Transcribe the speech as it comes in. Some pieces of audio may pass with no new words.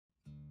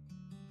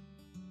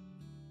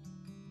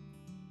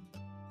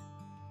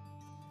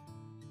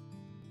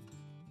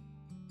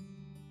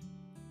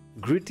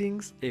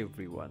Greetings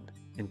everyone.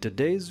 In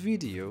today's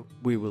video,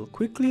 we will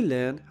quickly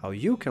learn how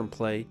you can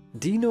play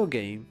Dino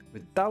game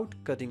without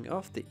cutting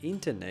off the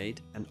internet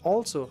and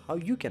also how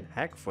you can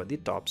hack for the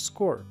top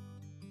score.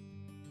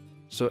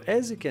 So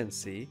as you can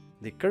see,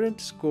 the current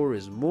score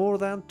is more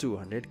than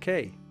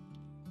 200k.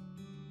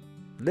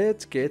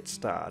 Let's get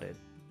started.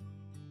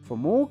 For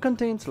more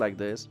contents like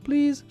this,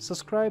 please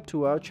subscribe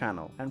to our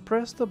channel and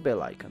press the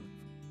bell icon.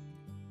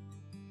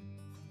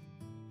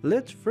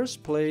 Let's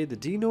first play the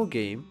Dino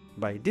game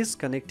by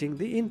disconnecting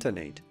the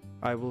internet.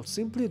 I will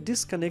simply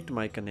disconnect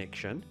my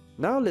connection.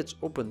 Now let's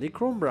open the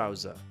Chrome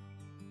browser.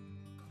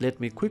 Let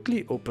me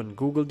quickly open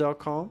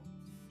google.com.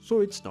 So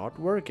it's not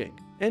working.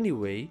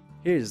 Anyway,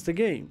 here's the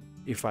game.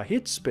 If I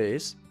hit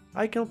space,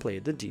 I can play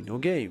the Dino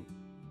game.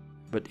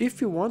 But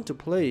if you want to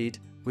play it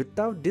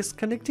without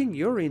disconnecting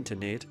your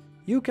internet,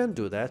 you can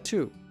do that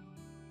too.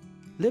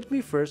 Let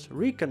me first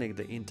reconnect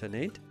the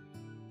internet.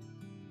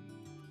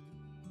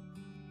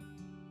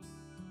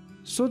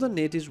 So the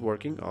net is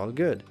working all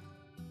good.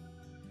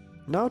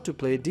 Now to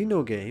play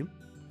Dino game,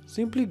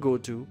 simply go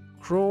to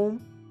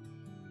Chrome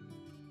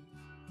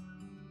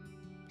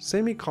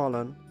 //Dino.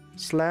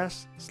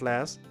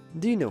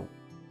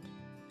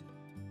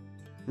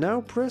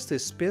 Now press the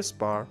space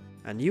bar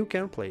and you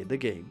can play the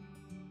game.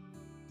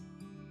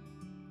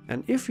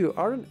 And if you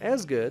aren't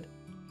as good,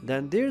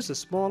 then there's a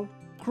small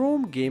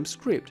Chrome game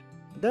script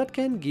that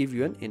can give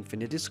you an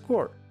infinity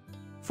score.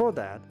 For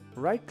that,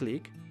 right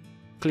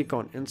click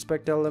on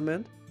Inspect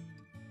Element,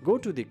 go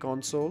to the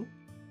console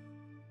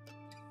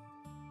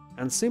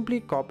and simply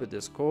copy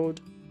this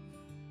code,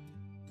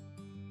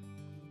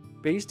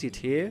 paste it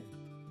here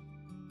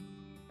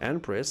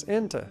and press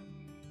enter.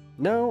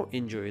 Now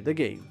enjoy the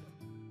game.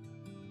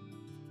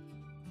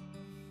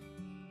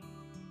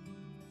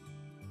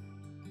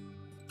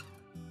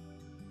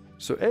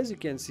 So as you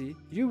can see,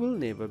 you will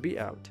never be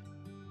out.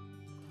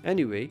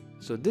 Anyway,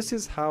 so this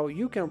is how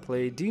you can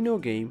play Dino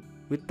game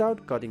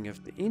without cutting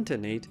off the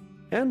internet,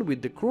 and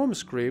with the Chrome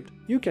script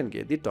you can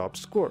get the top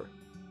score.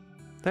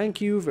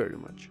 Thank you very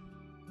much.